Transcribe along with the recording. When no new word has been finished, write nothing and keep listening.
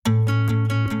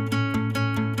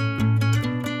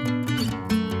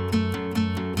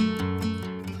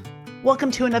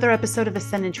Welcome to another episode of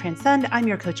Ascend and Transcend. I'm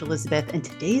your coach, Elizabeth, and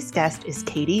today's guest is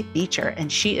Katie Beecher,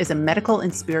 and she is a medical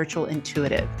and spiritual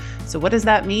intuitive. So what does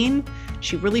that mean?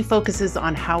 She really focuses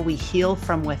on how we heal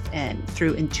from within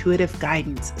through intuitive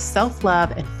guidance,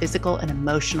 self-love, and physical and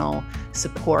emotional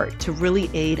support to really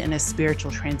aid in a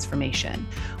spiritual transformation.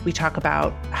 We talk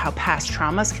about how past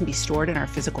traumas can be stored in our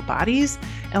physical bodies,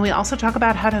 and we also talk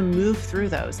about how to move through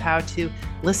those, how to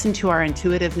listen to our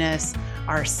intuitiveness,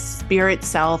 our spirit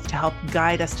self to help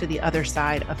guide us to the other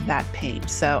side of that pain.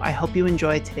 So I hope you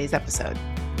enjoyed today's episode.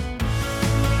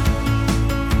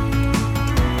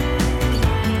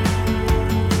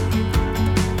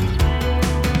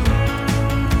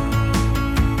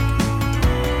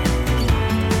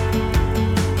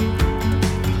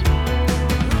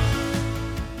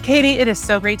 Katie, it is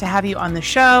so great to have you on the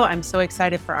show. I'm so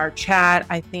excited for our chat.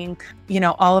 I think,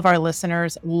 all of our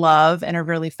listeners love and are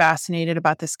really fascinated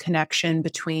about this connection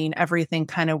between everything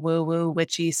kind of woo-woo,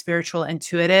 witchy, spiritual,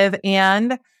 intuitive,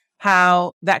 and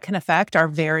how that can affect our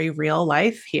very real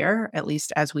life here, at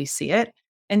least as we see it.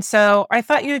 And so I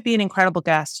thought you would be an incredible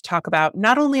guest to talk about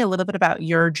not only a little bit about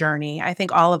your journey. I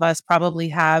think all of us probably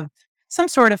have some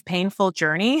sort of painful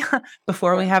journey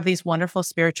before we have these wonderful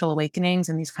spiritual awakenings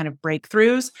and these kind of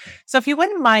breakthroughs. So if you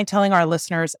wouldn't mind telling our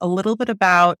listeners a little bit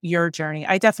about your journey,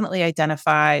 I definitely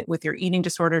identify with your eating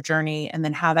disorder journey and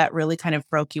then how that really kind of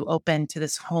broke you open to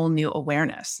this whole new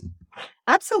awareness.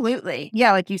 Absolutely.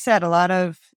 Yeah, like you said, a lot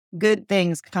of good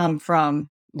things come from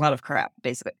a lot of crap,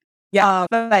 basically. Yeah.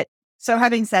 But so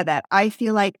having said that, I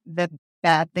feel like the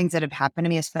bad things that have happened to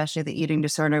me, especially the eating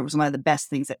disorder, was one of the best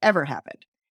things that ever happened.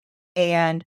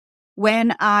 And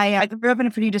when I grew up in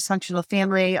a pretty dysfunctional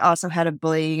family, also had a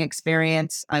bullying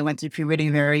experience. I went through puberty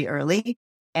very early,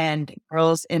 and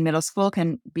girls in middle school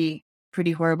can be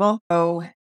pretty horrible. So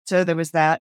there was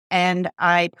that. And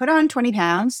I put on 20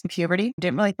 pounds in puberty,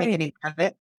 didn't really think any of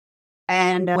it.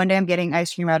 And one day I'm getting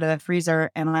ice cream out of the freezer,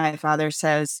 and my father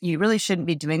says, "You really shouldn't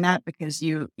be doing that because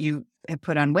you have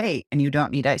put on weight and you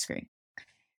don't need ice cream."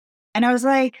 And I was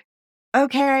like,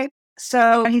 okay.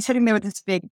 So he's sitting there with this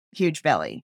big, huge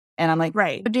belly. And I'm like,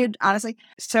 Right. dude, honestly.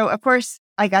 So of course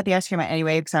I got the ice cream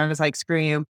anyway because I was like, screw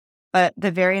you. But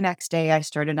the very next day I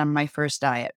started on my first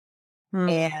diet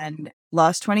and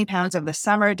lost 20 pounds over the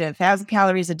summer, did 1,000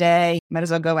 calories a day, might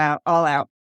as well go out, all out.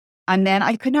 And then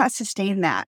I could not sustain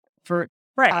that for,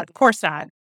 Right. Of course not.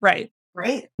 Right.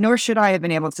 right. Nor should I have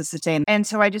been able to sustain. And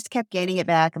so I just kept gaining it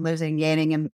back and losing,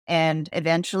 gaining, and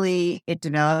eventually it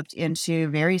developed into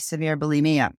very severe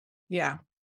bulimia. Yeah.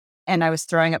 And I was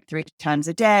throwing up 3 times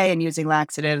a day and using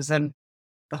laxatives and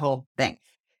the whole thing.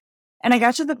 And I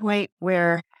got to the point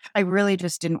where I really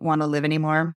just didn't want to live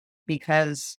anymore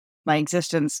because my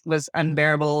existence was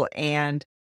unbearable and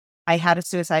I had a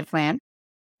suicide plan.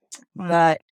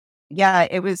 But yeah,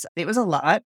 it was a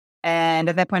lot. And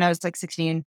at that point I was like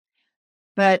 16.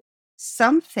 But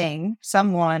someone,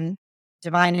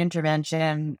 divine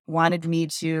intervention wanted me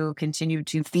to continue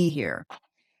to be here.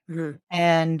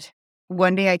 And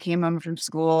one day I came home from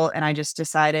school and I just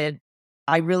decided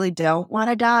I really don't want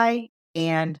to die.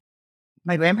 And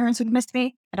my grandparents would miss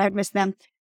me and I'd miss them.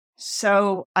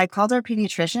 So I called our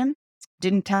pediatrician,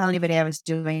 didn't tell anybody I was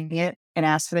doing it, and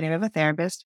asked for the name of a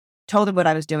therapist, told him what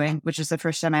I was doing, which was the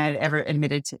first time I had ever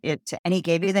admitted to it. And he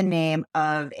gave me the name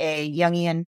of a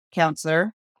Jungian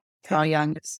counselor. Carl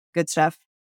Jung, it's good stuff.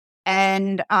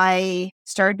 And I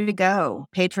started to go,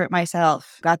 paid for it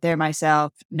myself, got there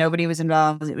myself. Nobody was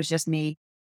involved. It was just me.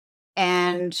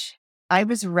 And I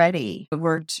was ready. I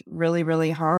worked really, really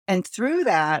hard. And through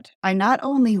that, I not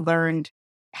only learned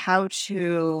how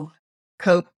to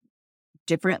cope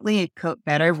differently, cope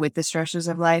better with the stresses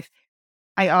of life,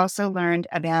 I also learned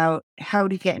about how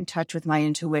to get in touch with my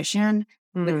intuition,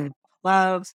 with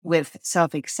love, with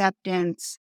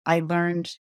self-acceptance. I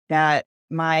learned that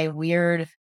my weird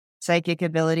psychic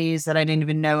abilities that I didn't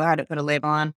even know how to put a label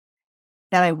on,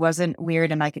 that I wasn't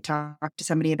weird and I could talk to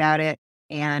somebody about it.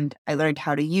 And I learned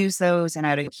how to use those and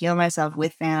how to heal myself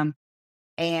with them.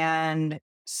 And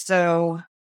so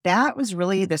that was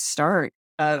really the start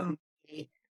of me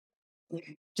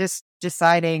just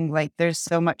deciding like there's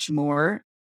so much more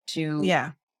to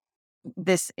Yeah.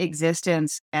 this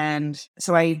existence. And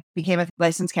so I became a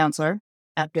licensed counselor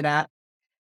after that.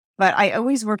 But I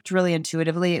always worked really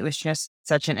intuitively. It was just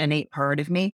such an innate part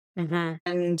of me.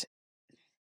 And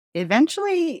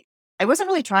eventually, I wasn't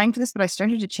really trying for this, but I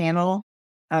started to channel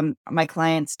my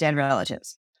clients' dead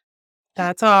relatives.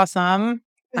 That's awesome.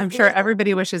 I'm sure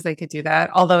everybody wishes they could do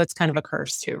that, although it's kind of a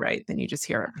curse too, right? Then you just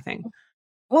hear everything.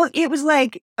 Well, it was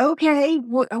like, okay,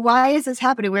 why is this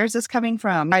happening? Where's this coming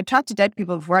from? I talked to dead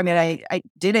people before. I mean, I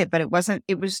did it, but it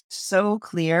was so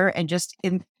clear and just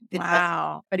in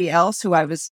Wow. somebody else who I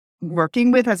was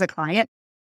working with as a client.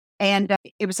 And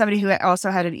it was somebody who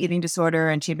also had an eating disorder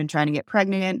and she'd been trying to get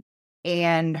pregnant.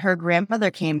 And her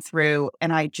grandmother came through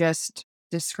and I just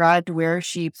described where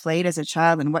she played as a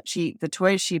child and the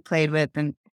toys she played with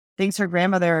and things her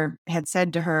grandmother had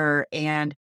said to her.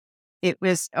 And it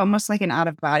was almost like an out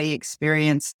of body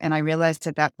experience. And I realized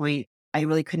at that point, I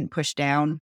really couldn't push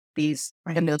down these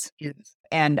Right. emotions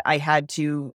and I had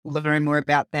to learn more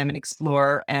about them and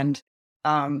explore. And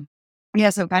yeah,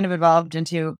 so it kind of evolved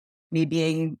into me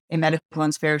being a medical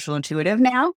and spiritual intuitive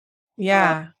now. Uh,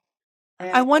 Yeah.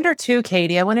 I and wonder too,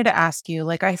 Katie, I wanted to ask you,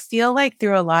 like, I feel like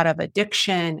through a lot of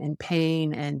addiction and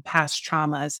pain and past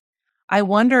traumas, I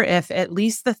wonder if at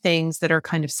least the things that are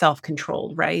kind of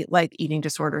self-controlled, right? Like eating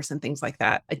disorders and things like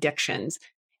that, addictions,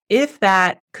 if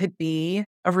that could be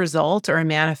a result or a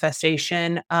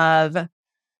manifestation of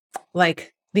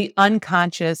like the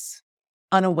unconscious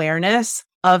unawareness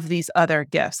of these other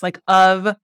gifts, like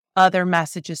of other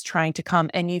messages trying to come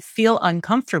and you feel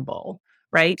uncomfortable,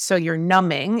 right? So you're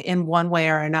numbing in one way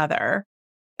or another.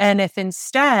 And if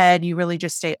instead you really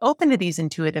just stay open to these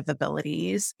intuitive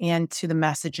abilities and to the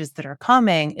messages that are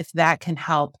coming, if that can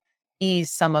help ease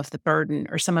some of the burden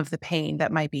or some of the pain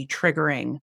that might be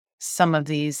triggering some of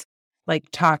these like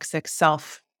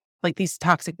like these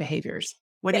toxic behaviors.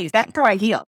 What do you that's think? how I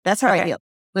heal. That's how I Okay. heal,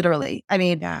 literally. I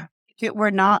mean, Yeah. if it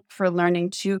were not for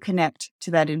learning to connect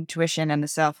to that intuition and the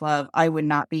self love, I would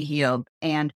not be healed.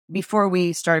 And before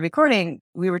we started recording,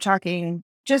 we were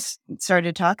just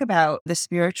started to talk about the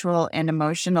spiritual and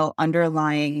emotional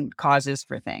underlying causes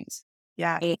for things.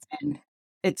 Yes. And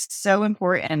it's so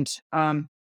important.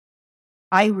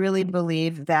 I really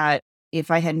believe that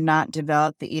if I had not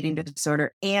developed the eating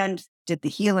disorder and did the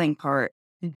healing part,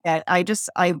 that I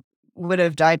would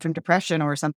have died from depression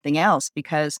or something else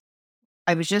because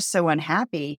I was just so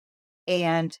unhappy.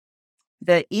 And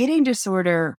the eating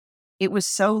disorder, it was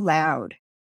so loud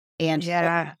and so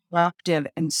Yeah. disruptive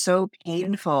and so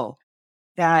painful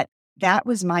that that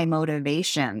was my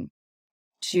motivation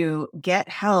to get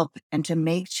help and to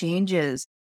make changes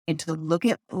and to look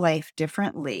at life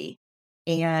differently.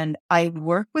 And I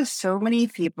work with so many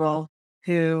people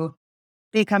who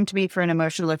they come to me for an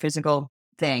emotional or physical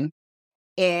thing.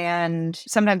 And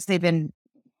sometimes they've been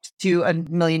to a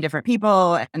million different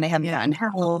people and they haven't Yeah. gotten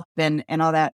help and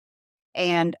all that.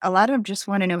 And a lot of them just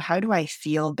want to know, how do I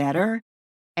feel better?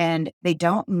 And they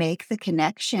don't make the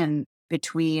connection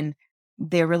between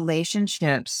their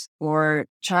relationships or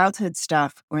childhood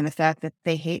stuff or the fact that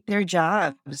they hate their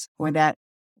jobs or that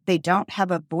they don't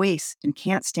have a voice and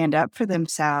can't stand up for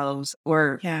themselves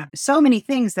or Yeah. so many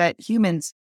things that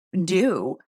humans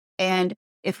do. And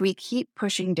if we keep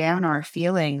pushing down our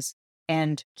feelings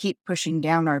and keep pushing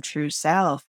down our true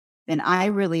self, then I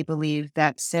really believe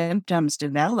that symptoms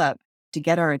develop to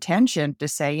get our attention to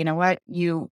say, you know what,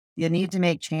 you need to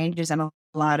make changes in a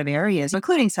lot of areas,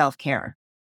 including self-care.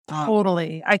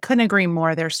 Totally. I couldn't agree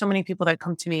more. There's so many people that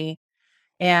come to me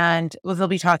and they'll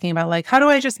be talking about like, how do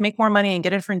I just make more money and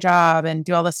get a different job and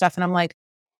do all this stuff? And I'm like,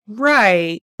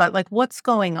 right, but like, what's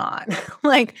going on?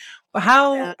 Like,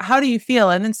 Yeah. how do you feel?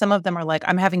 And then some of them are like,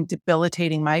 I'm having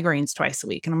debilitating migraines twice a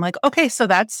week. And I'm like, okay, so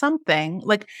that's something.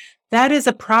 Like, that is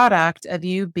a product of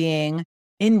you being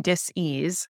in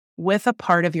dis-ease with a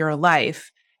part of your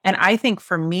life. And I think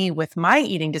for me, with my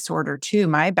eating disorder too,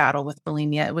 my battle with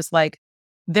bulimia, it was like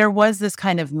there was this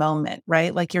kind of moment,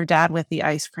 right? Like your dad with the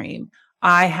ice cream.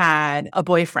 I had a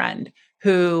boyfriend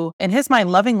who, in his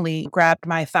mind, lovingly grabbed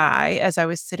my thigh as I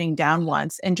was sitting down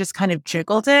once and just kind of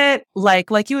jiggled it like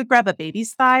you would grab a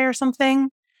baby's thigh or something.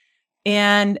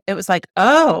 And it was like,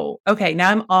 oh, okay.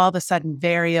 Now I'm all of a sudden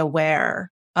very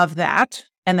aware of that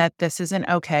and that this isn't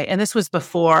okay. And this was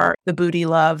before the booty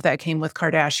love that came with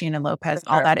Kardashian and Lopez and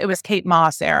all Sure. that. It was Kate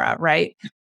Moss era, right?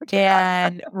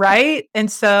 And right.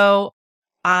 And so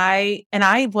I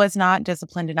was not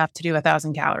disciplined enough to do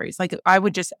 1,000 calories. Like I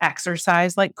would just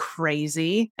exercise like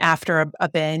crazy after a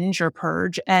binge or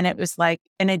purge. And it was like,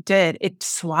 and it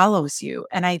swallows you.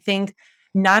 And I think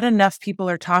not enough people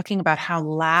are talking about how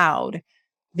loud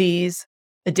these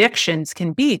addictions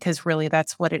can be, because really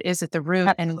that's what it is at the root.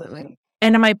 Absolutely.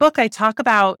 And in my book, I talk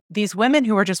about these women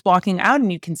who are just walking out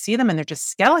and you can see them and they're just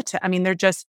skeleton. I mean, they're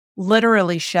just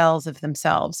literally shells of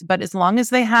themselves. But as long as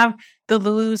they have the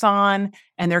Lulus on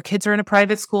and their kids are in a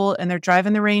private school and they're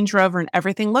driving the Range Rover and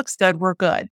everything looks good, we're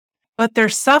good. But they're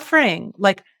suffering.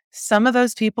 Like some of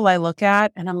those people I look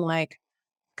at and I'm like,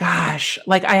 gosh,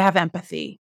 like I have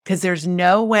empathy because there's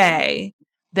no way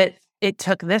that it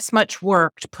took this much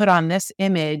work to put on this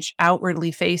image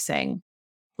outwardly facing.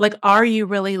 Like, are you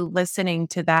really listening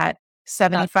to that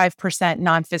 75%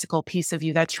 non-physical piece of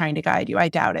you that's trying to guide you? I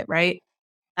doubt it, right?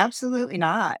 Absolutely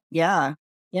not. Yeah.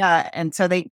 Yeah. And so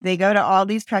they go to all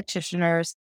these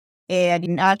practitioners and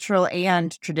natural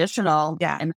and traditional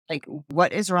Yeah. and like,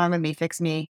 what is wrong with me? Fix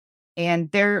me.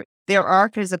 And there are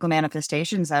physical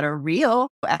manifestations that are real,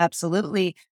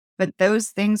 absolutely. But those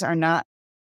things are not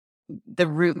the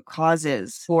root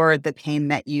causes for the pain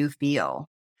that you feel.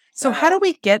 So how So do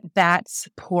we get that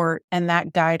support and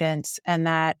that guidance and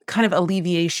that kind of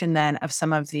alleviation then of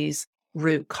some of these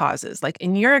root causes? Like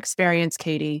in your experience,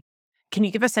 Katie, can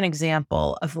you give us an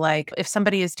example of like if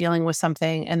somebody is dealing with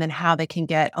something and then how they can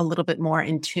get a little bit more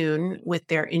in tune with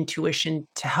their intuition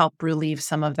to help relieve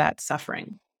some of that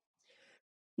suffering?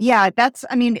 yeah,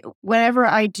 I mean, whenever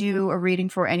I do a reading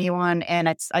for anyone and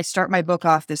I start my book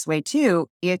off this way too,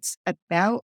 it's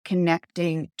about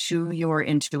connecting to your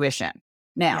intuition.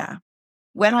 Now, Yeah.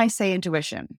 when I say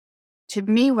intuition, to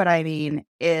me, what I mean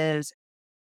is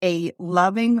a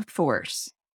loving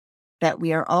force that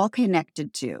we are all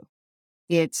connected to.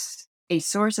 It's a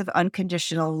source of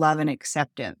unconditional love and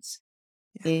acceptance.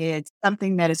 Yeah. It's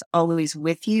something that is always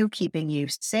with you, keeping you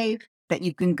safe, that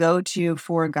you can go to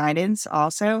for guidance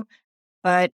also.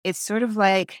 But it's sort of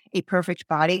like a perfect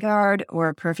bodyguard or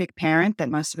a perfect parent that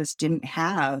most of us didn't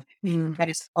have Mm. that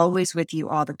is always with you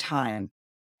all the time.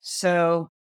 So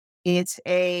it's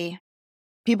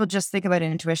people just think about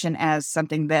intuition as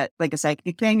something that like a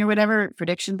psychic thing or whatever,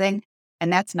 prediction thing.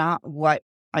 And that's not what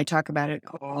I talk about at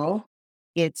all.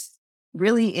 It's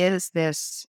really is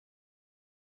this,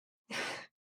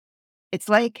 it's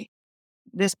like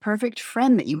this perfect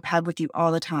friend that you have with you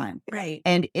all the time. Right.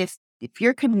 And if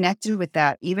you're connected with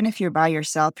that, even if you're by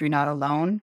yourself, you're not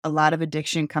alone. A lot of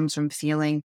addiction comes from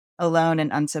feeling alone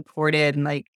and unsupported and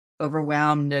like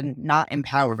overwhelmed and not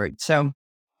empowered. So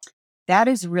that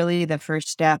is really the first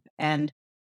step. And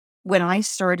when I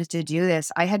started to do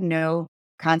this, I had no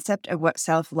concept of what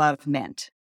self-love meant.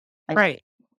 I Right.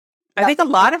 I think a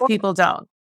nothing lot of people don't.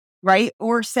 right?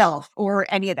 Or self or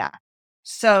any of that.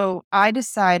 So I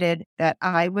decided that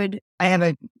I have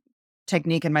a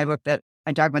technique in my book that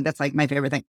I talk about that's like my favorite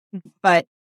thing. But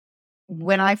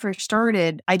when I first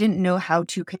started, I didn't know how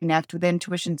to connect with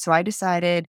intuition. So I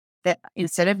decided that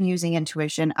instead of using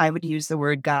intuition, I would use the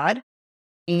word God.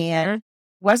 And it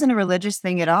wasn't a religious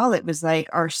thing at all. It was like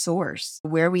our source,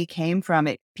 where we came from.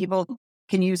 It people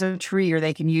can use a tree or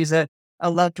they can use a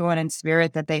loved one in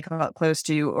spirit that they felt close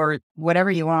to or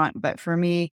whatever you want. But for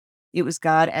me, it was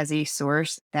God as a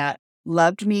source that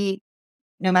loved me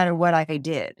no matter what I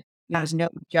did. There was no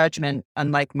judgment,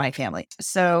 unlike my family.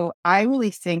 So I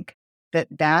really think that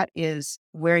that is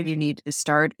where you need to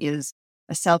start is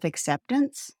a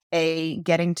self-acceptance, a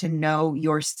getting to know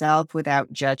yourself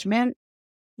without judgment,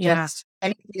 Yeah. just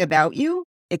anything about you.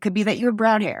 It could be that you have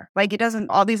brown hair. Like it doesn't,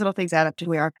 all these little things add up to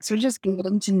who we are. So just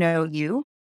getting to know you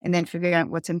and then figuring out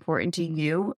what's important to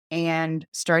you and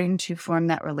starting to form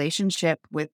that relationship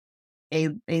with a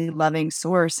loving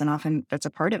source. And often that's a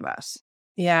part of us.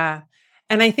 Yeah.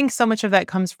 And I think so much of that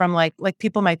comes from like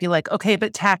people might be like, okay,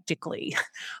 but tactically,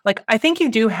 like I think you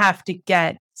do have to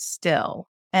get still.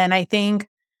 And I think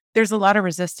there's a lot of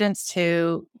resistance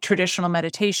to traditional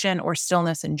meditation or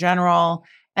stillness in general.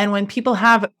 And when people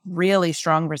have really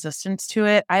strong resistance to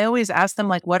it, I always ask them,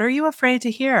 like, what are you afraid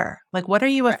to hear? Like, what are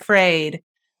you Right. afraid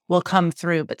will come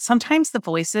through? But sometimes the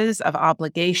voices of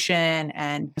obligation,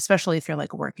 and especially if you're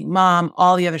like a working mom,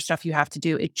 all the other stuff you have to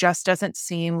do, it just doesn't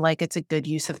seem like it's a good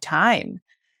use of time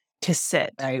to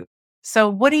sit. Right. So,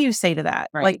 what do you say to that?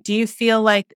 Right. Like, do you feel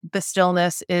like the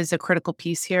stillness is a critical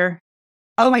piece here?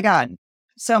 Oh my God.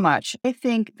 So much. I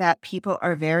think that people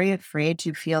are very afraid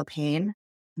to feel pain,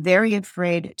 very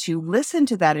afraid to listen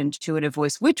to that intuitive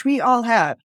voice, which we all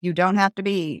have. You don't have to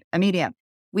be a medium.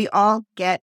 We all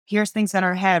get, here's things in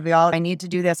our head. I need to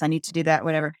do this, I need to do that,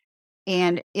 whatever.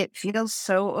 And it feels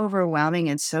so overwhelming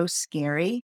and so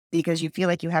scary because you feel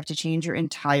like you have to change your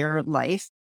entire life.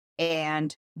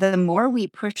 And the more we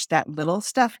push that little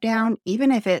stuff down,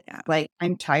 even if it like,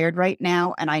 I'm tired right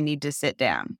now and I need to sit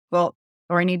down. Well,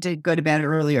 or I need to go to bed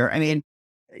earlier. I mean,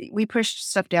 we push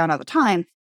stuff down all the time,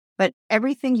 but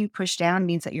everything you push down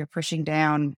means that you're pushing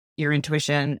down your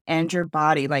intuition and your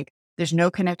body. Like there's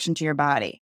no connection to your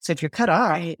body. So if you're cut off,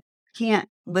 Right. you can't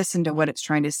listen to what it's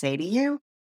trying to say to you.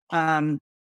 Um,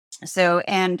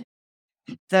 and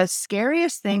the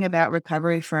scariest thing about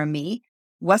recovery for me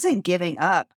wasn't giving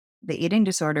up the eating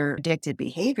disorder addicted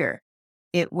behavior.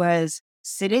 It was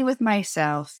sitting with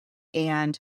myself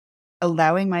and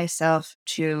allowing myself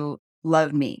to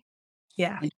love me.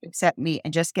 Yeah. and accept me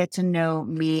and just get to know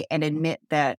me and admit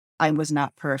that I was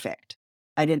not perfect.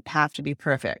 I didn't have to be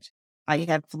perfect. I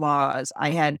had flaws.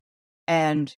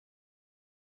 And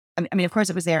I mean, of course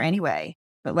it was there anyway,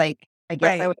 but like, I guess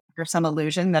I Right. was under some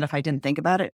illusion that if I didn't think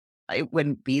about it, I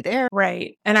wouldn't be there.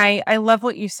 Right. And I love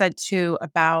what you said too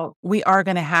about we are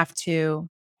going to have to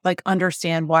like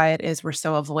understand why it is we're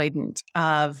so avoidant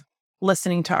of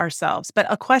listening to ourselves. But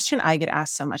a question I get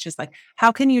asked so much is like,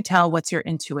 how can you tell what's your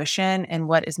intuition and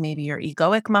what is maybe your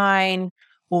egoic mind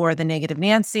or the negative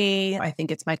Nancy? I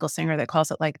think it's Michael Singer that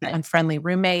calls it like the unfriendly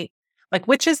roommate. Like,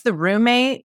 which is the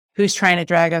roommate who's trying to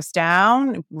drag us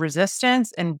down,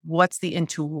 resistance, and what's the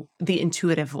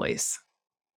intuitive voice?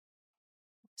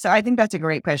 So I think that's a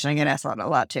great question. I get asked a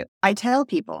lot too. I tell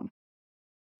people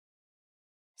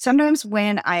sometimes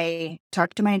when I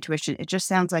talk to my intuition, it just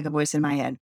sounds like a voice in my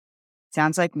head.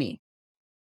 Sounds like me.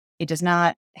 It does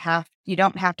not have, you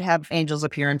don't have to have angels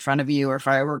appear in front of you or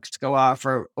fireworks go off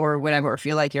or whatever, or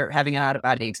feel like you're having an out of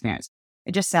body experience.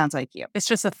 It just sounds like you. It's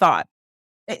just a thought.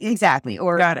 Exactly.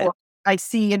 Got it. Or I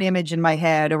see an image in my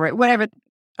head or whatever thing.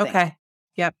 Okay.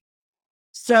 Yep.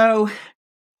 So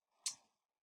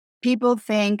people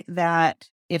think that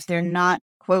if they're not,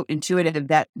 quote, intuitive,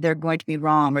 that they're going to be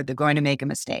wrong or they're going to make a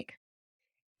mistake.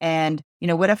 And,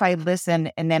 what if I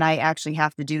listen and then I actually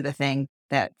have to do the thing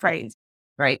that, Right.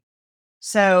 right?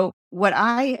 So what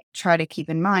I try to keep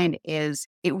in mind is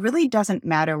it really doesn't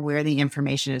matter where the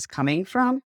information is coming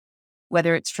from,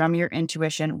 whether it's from your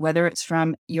intuition, whether it's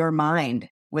from your mind,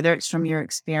 whether it's from your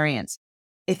experience.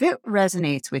 If it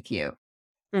resonates with you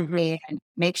Mhm. and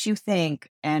makes you think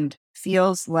and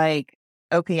feels like,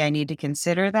 okay, I need to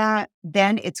consider that,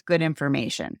 then it's good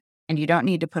information and you don't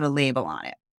need to put a label on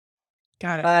it.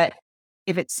 Got it. But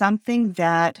if it's something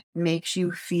that makes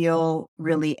you feel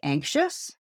really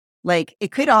anxious, like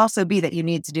it could also be that you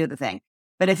need to do the thing.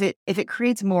 But if it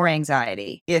creates more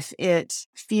anxiety, if it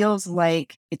feels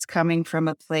like it's coming from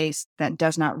a place that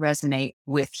does not resonate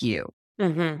with you,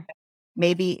 Mhm.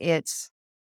 maybe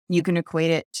you can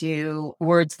equate it to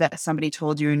words that somebody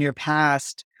told you in your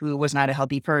past who was not a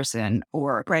healthy person,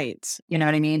 or Right. you know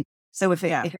what I mean? So if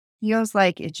Yeah. it feels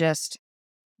like it just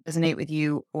resonate with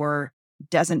you or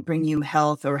doesn't bring you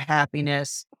health or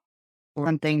happiness or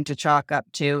something to chalk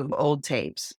up to old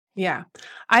tapes. Yeah.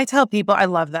 I tell people I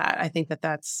love that. I think that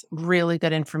that's really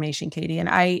good information, Katie. And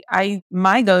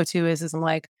my go-to is I'm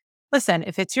like, listen,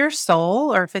 if it's your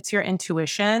soul or if it's your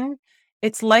intuition,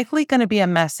 it's likely going to be a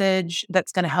message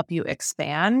that's going to help you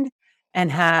expand and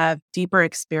have deeper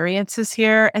experiences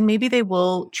here. And maybe they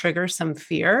will trigger some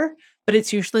fear, but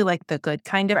it's usually like the good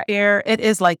kind of Right. fear. It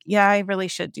is like, yeah, I really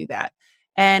should do that.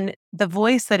 And the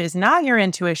voice that is not your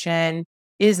intuition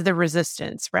is the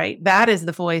resistance, right? That is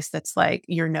the voice that's like,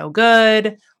 you're no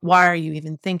good. Why are you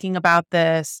even thinking about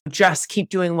this? Just keep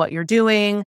doing what you're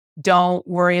doing. Don't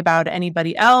worry about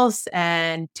anybody else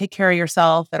and take care of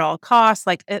yourself at all costs.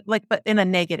 But in a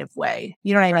negative way.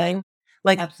 You know what I mean?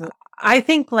 Like, Absolutely. I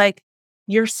think like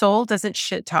your soul doesn't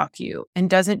shit talk you and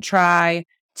doesn't try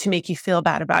to make you feel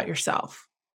bad about yourself.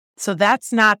 So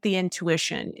that's not the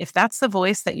intuition. If that's the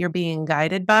voice that you're being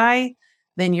guided by,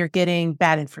 then you're getting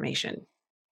bad information.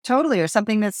 Totally. Or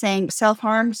something that's saying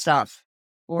self-harm stuff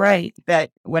or Right. that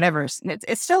whatever.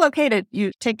 It's still okay to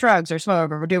you take drugs or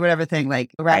smoke or do whatever thing,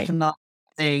 like a Right. rational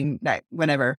thing, that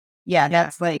whatever. Yeah, Yeah.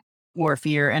 that's like more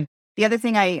fear. And the other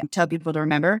thing I tell people to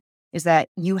remember is that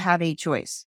you have a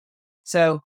choice.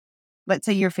 So let's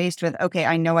say you're faced with, okay,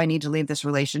 I know I need to leave this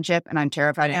relationship and I'm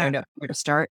terrified. I Yeah. don't know where to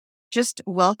start. Just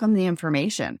welcome the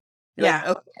information. Be like,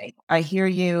 Yeah. okay, I hear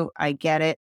you. I get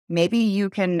it. Maybe you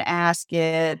can ask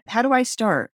it, how do I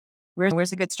start?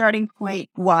 Where's a good starting point?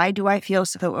 Why do I feel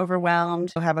so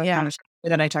overwhelmed? I'll have a Yeah. conversation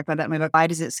that I talk about that in my book. Why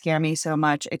does it scare me so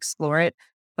much? Explore it.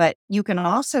 But you can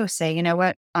also say, you know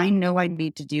what? I know I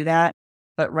need to do that.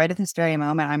 But right at this very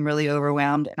moment, I'm really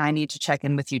overwhelmed and I need to check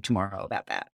in with you tomorrow about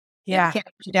that. Yeah. Can't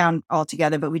put you down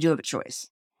altogether, but we do have a choice.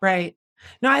 Right.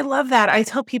 No, I love that. I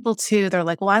tell people too, they're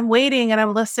like, well, I'm waiting and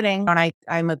I'm listening. And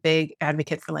I'm a big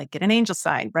advocate for like, get an angel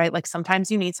sign, right? Like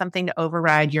sometimes you need something to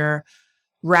override your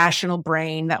rational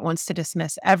brain that wants to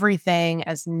dismiss everything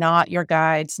as not your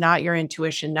guides, not your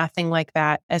intuition, nothing like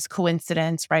that as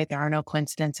coincidence, right? There are no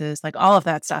coincidences, like all of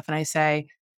that stuff. And I say,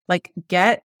 like,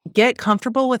 get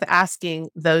comfortable with asking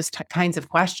those kinds of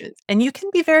questions. And you can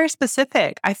be very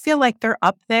specific. I feel like they're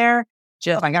up there Oh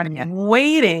just my God. Yeah.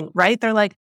 waiting, right? They're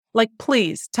like,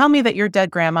 please tell me that your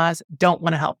dead grandmas don't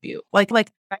want to help you. Like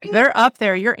Right. they're up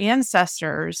there, your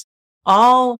ancestors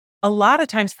all a lot of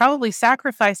times probably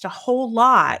sacrificed a whole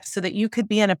lot so that you could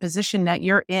be in a position that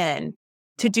you're in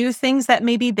to do things that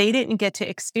maybe they didn't get to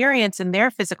experience in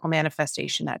their physical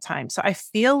manifestation that time. So I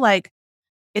feel like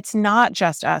it's not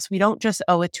just us. We don't just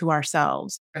owe it to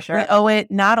ourselves. For We sure. owe it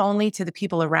not only to the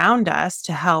people around us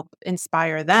to help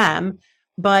inspire them,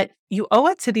 but you owe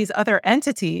it to these other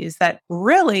entities that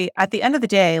really, at the end of the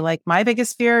day, like my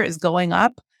biggest fear is going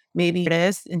up, maybe it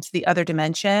is, into the other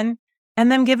dimension,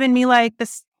 and them giving me like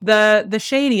this the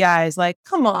shady eyes, like,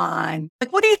 come on,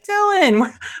 like, what are you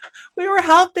doing? We were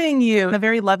helping you in a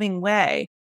very loving way.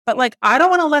 But like, I don't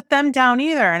want to let them down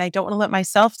either. And I don't want to let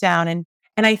myself down. And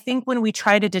I think when we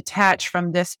try to detach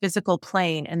from this physical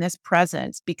plane and this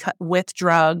presence because with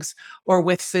drugs or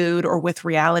with food or with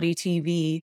reality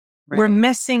TV, we're Right.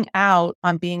 missing out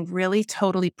on being really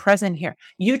totally present here.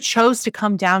 You chose to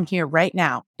come down here right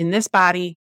now in this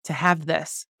body to have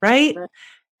this, right? Right.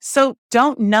 So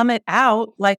don't numb it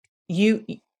out. Like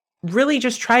really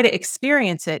just try to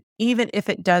experience it, even if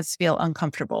it does feel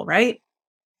uncomfortable, right?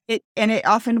 It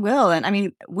often will. And I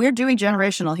mean, we're doing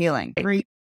generational healing.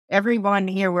 Everyone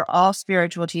here, we're all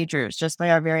spiritual teachers, just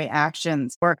by our very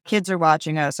actions. Our kids are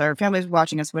watching us, our families are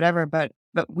watching us, whatever. But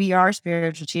we are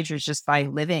spiritual teachers just by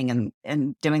living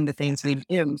and doing the things we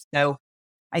do. So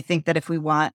I think that if we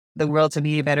want the world to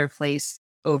be a better place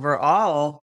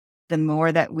overall, the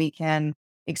more that we can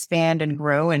expand and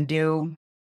grow and do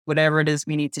whatever it is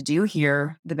we need to do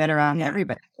here, the better off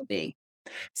everybody will be.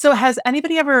 So has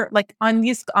anybody ever like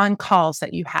on calls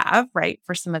that you have, right,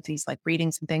 for some of these like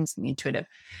readings and things and the intuitive,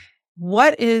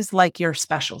 what is like your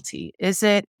specialty? Is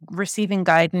it receiving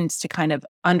guidance to kind of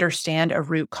understand a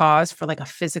root cause for like a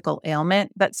physical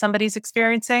ailment that somebody's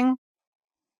experiencing?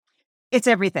 It's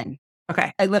everything.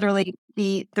 Okay. I literally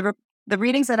the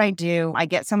readings that I do, I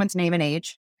get someone's name and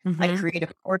age. I Mhm. create a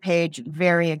 4-page,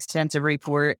 very extensive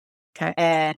report. Okay.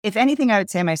 And if anything, I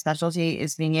would say my specialty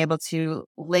is being able to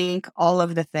link all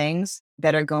of the things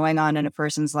that are going on in a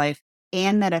person's life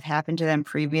and that have happened to them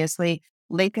previously,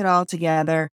 link it all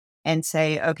together and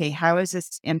say, okay, how is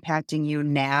this impacting you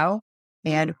now?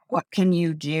 And what can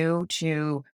you do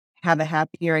to have a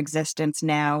happier existence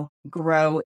now,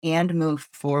 grow and move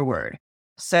forward?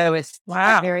 So it's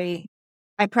Wow.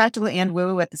 I'm practical and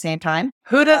woo at the same time.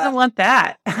 Who doesn't want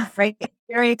that? Right. It's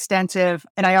very extensive.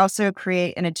 And I also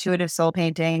create an intuitive soul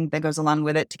painting that goes along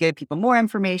with it to give people more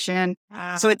information.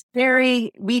 Wow. So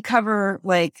we cover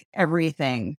like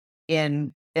everything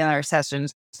in our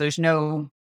sessions. So there's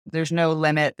no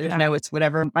limit. It's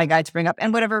whatever my guides bring up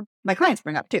and whatever my clients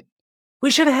bring up too. We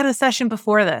should have had a session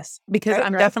before this because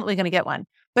I'm Right. definitely going to get one.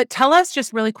 But tell us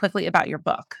just really quickly about your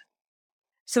book.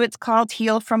 So it's called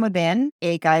Heal from Within,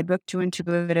 a guidebook to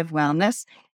intuitive wellness.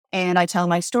 And I tell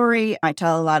my story. I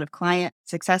tell a lot of client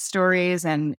success stories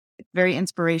and it's very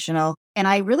inspirational. And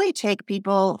I really take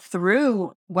people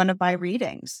through one of my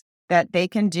readings that they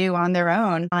can do on their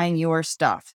own, find your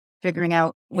stuff, figuring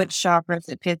out which chakras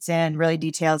it fits in, really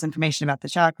details information about the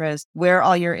chakras, where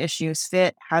all your issues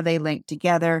fit, how they link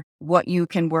together, what you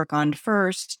can work on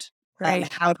first, Right.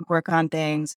 how to work on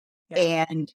things. Yeah.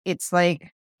 And it's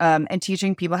like, and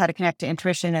teaching people how to connect to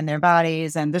intuition in their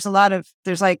bodies. And there's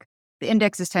like, the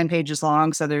index is 10 pages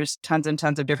long. So there's tons and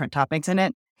tons of different topics in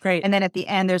it. Great. And then at the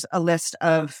end, there's a list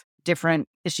of different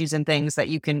issues and things that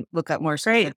you can look up more.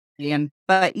 Great.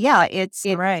 But yeah, it's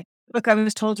Right. book I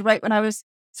was told to write when I was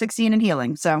 16 and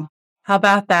healing. So How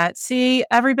about that? See,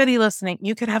 everybody listening,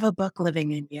 you could have a book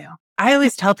living in you. I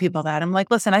always tell people that. I'm like,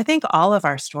 listen, I think all of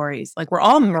our stories, like we're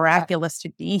all miraculous to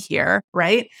be here,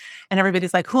 right? And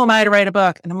everybody's like, who am I to write a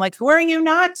book? And I'm like, who are you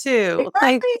not to?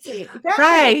 Like,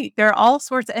 right. There are all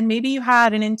sorts. And maybe you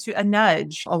had a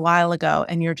nudge a while ago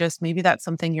and you're just, maybe that's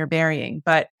something you're burying.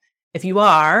 But if you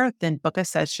are, then book a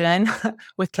session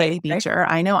with Katie Beecher.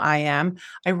 I know I am.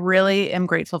 I really am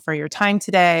grateful for your time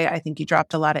today. I think you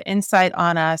dropped a lot of insight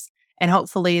on us. And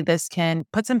hopefully this can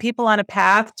put some people on a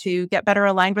path to get better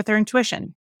aligned with their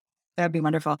intuition. That'd be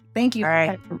wonderful. Thank you. All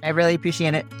right. I really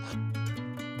appreciate it.